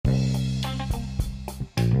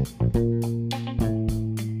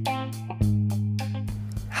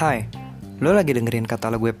Hai, lo lagi dengerin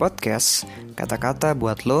Kata Lo Gue Podcast, kata-kata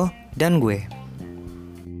buat lo dan gue.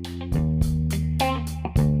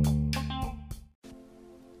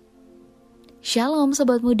 Shalom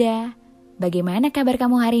Sobat Muda, bagaimana kabar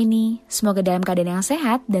kamu hari ini? Semoga dalam keadaan yang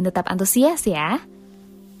sehat dan tetap antusias ya.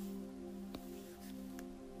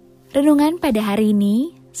 Renungan pada hari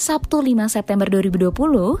ini, Sabtu 5 September 2020,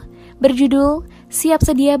 berjudul Siap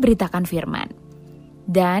Sedia Beritakan Firman.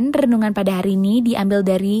 Dan renungan pada hari ini diambil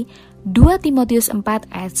dari 2 Timotius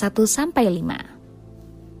 4 ayat 1-5.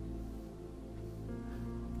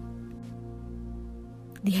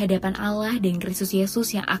 Di hadapan Allah dan Kristus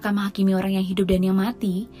Yesus yang akan menghakimi orang yang hidup dan yang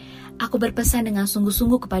mati, aku berpesan dengan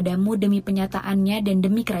sungguh-sungguh kepadamu demi penyataannya dan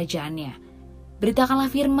demi kerajaannya. Beritakanlah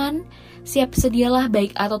firman, siap sedialah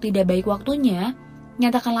baik atau tidak baik waktunya,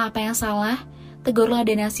 nyatakanlah apa yang salah, tegurlah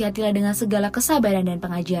dan nasihatilah dengan segala kesabaran dan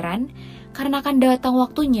pengajaran, karena akan datang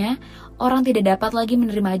waktunya, orang tidak dapat lagi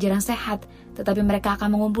menerima ajaran sehat, tetapi mereka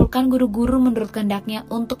akan mengumpulkan guru-guru menurut kehendaknya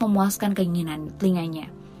untuk memuaskan keinginan telinganya.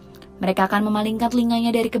 Mereka akan memalingkan telinganya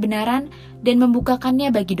dari kebenaran dan membukakannya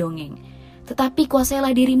bagi dongeng. Tetapi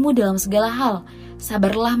kuasailah dirimu dalam segala hal,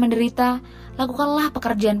 sabarlah menderita, lakukanlah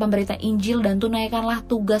pekerjaan pemberita Injil dan tunaikanlah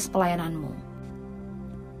tugas pelayananmu.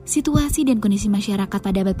 Situasi dan kondisi masyarakat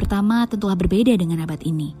pada abad pertama tentulah berbeda dengan abad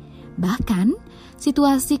ini. Bahkan,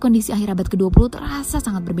 situasi kondisi akhir abad ke-20 terasa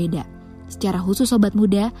sangat berbeda. Secara khusus Sobat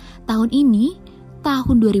Muda, tahun ini,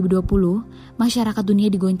 tahun 2020, masyarakat dunia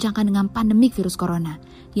digoncangkan dengan pandemik virus corona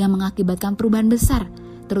yang mengakibatkan perubahan besar,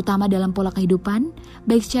 terutama dalam pola kehidupan,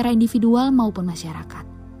 baik secara individual maupun masyarakat.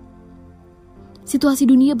 Situasi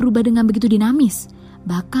dunia berubah dengan begitu dinamis,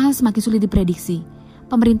 bahkan semakin sulit diprediksi.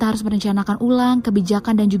 Pemerintah harus merencanakan ulang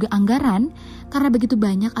kebijakan dan juga anggaran karena begitu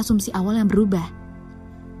banyak asumsi awal yang berubah.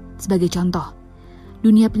 Sebagai contoh,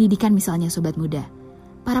 dunia pendidikan misalnya Sobat Muda.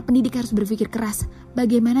 Para pendidik harus berpikir keras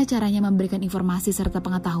bagaimana caranya memberikan informasi serta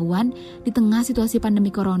pengetahuan di tengah situasi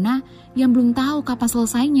pandemi corona yang belum tahu kapan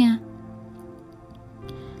selesainya.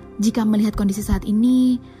 Jika melihat kondisi saat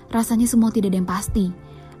ini, rasanya semua tidak ada yang pasti.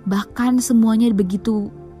 Bahkan semuanya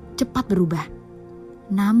begitu cepat berubah.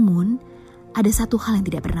 Namun, ada satu hal yang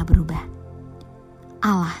tidak pernah berubah.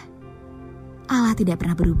 Allah tidak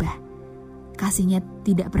pernah berubah. Kasih-Nya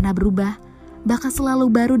tidak pernah berubah, bahkan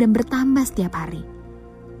selalu baru dan bertambah setiap hari.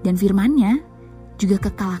 Dan firman-Nya juga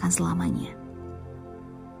kekal akan selamanya.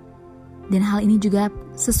 Dan hal ini juga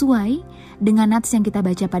sesuai dengan nats yang kita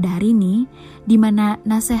baca pada hari ini, di mana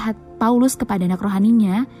nasihat Paulus kepada anak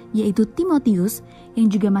rohaninya, yaitu Timotius,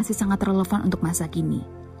 yang juga masih sangat relevan untuk masa kini.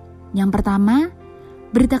 Yang pertama,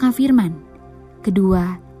 beritakan firman.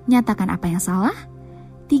 Kedua, nyatakan apa yang salah.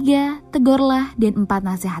 3, tegurlah. Dan 4,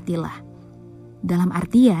 nasihatilah. Dalam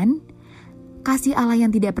artian, kasih Allah yang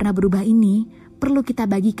tidak pernah berubah ini perlu kita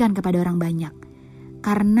bagikan kepada orang banyak.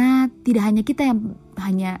 Karena tidak hanya kita yang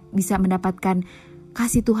hanya bisa mendapatkan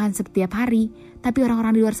kasih Tuhan setiap hari, tapi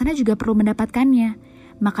orang-orang di luar sana juga perlu mendapatkannya.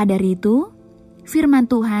 Maka dari itu, firman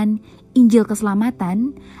Tuhan, Injil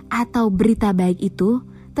keselamatan, atau berita baik itu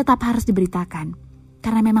tetap harus diberitakan.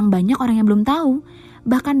 Karena memang banyak orang yang belum tahu,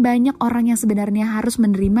 bahkan banyak orang yang sebenarnya harus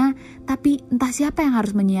menerima, tapi entah siapa yang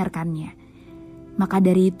harus menyiarkannya. Maka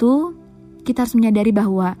dari itu, kita harus menyadari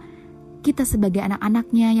bahwa kita sebagai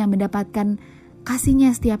anak-anaknya yang mendapatkan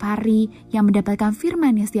kasih-Nya setiap hari, yang mendapatkan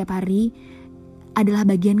firman-Nya setiap hari, adalah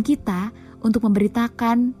bagian kita untuk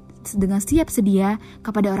memberitakan dengan siap sedia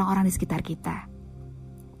kepada orang-orang di sekitar kita.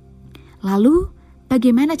 Lalu,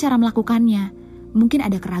 bagaimana cara melakukannya? Mungkin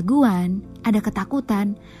ada keraguan, ada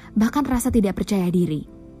ketakutan, bahkan rasa tidak percaya diri.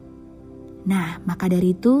 Nah, maka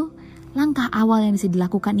dari itu, langkah awal yang bisa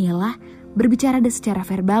dilakukan ialah berbicara secara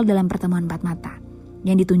verbal dalam pertemuan 4 mata,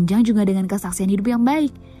 yang ditunjang juga dengan kesaksian hidup yang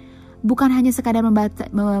baik. Bukan hanya sekadar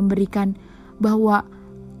memberikan bahwa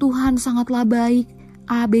Tuhan sangatlah baik,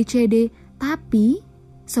 A, B, C, D, tapi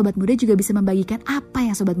Sobat Muda juga bisa membagikan apa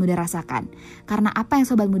yang Sobat Muda rasakan. Karena apa yang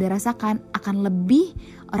Sobat Muda rasakan akan lebih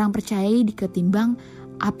orang percayai ketimbang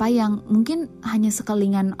apa yang mungkin hanya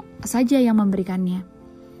sekelingan saja yang memberikannya.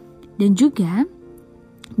 Dan juga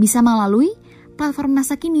bisa melalui platform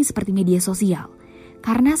masa kini seperti media sosial.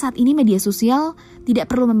 Karena saat ini media sosial tidak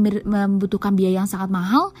perlu membutuhkan biaya yang sangat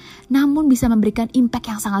mahal, namun bisa memberikan impact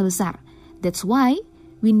yang sangat besar. That's why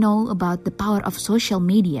we know about the power of social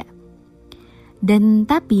media. Dan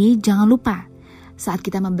tapi jangan lupa, saat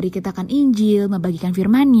kita memberitakan Injil, membagikan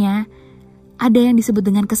firman-Nya, ada yang disebut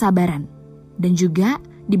dengan kesabaran. Dan juga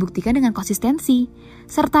dibuktikan dengan konsistensi,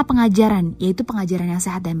 serta pengajaran, yaitu pengajaran yang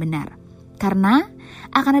sehat dan benar. Karena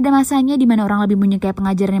akan ada masanya di mana orang lebih menyukai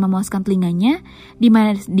pengajaran yang memuaskan telinganya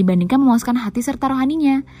dibandingkan memuaskan hati serta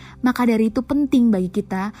rohaninya. Maka dari itu penting bagi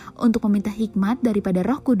kita untuk meminta hikmat daripada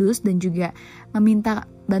Roh Kudus dan juga meminta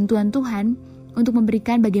bantuan Tuhan untuk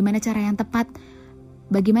memberikan bagaimana cara yang tepat,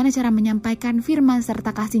 bagaimana cara menyampaikan firman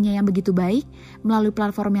serta kasih-Nya yang begitu baik melalui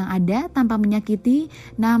platform yang ada tanpa menyakiti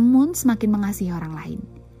namun semakin mengasihi orang lain.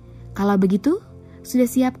 Kalau begitu, sudah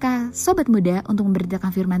siapkah sobat muda untuk memberitakan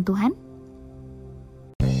firman Tuhan?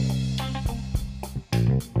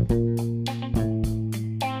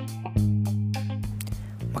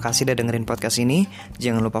 Makasih udah dengerin podcast ini.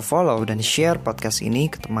 Jangan lupa follow dan share podcast ini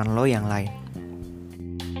ke teman lo yang lain.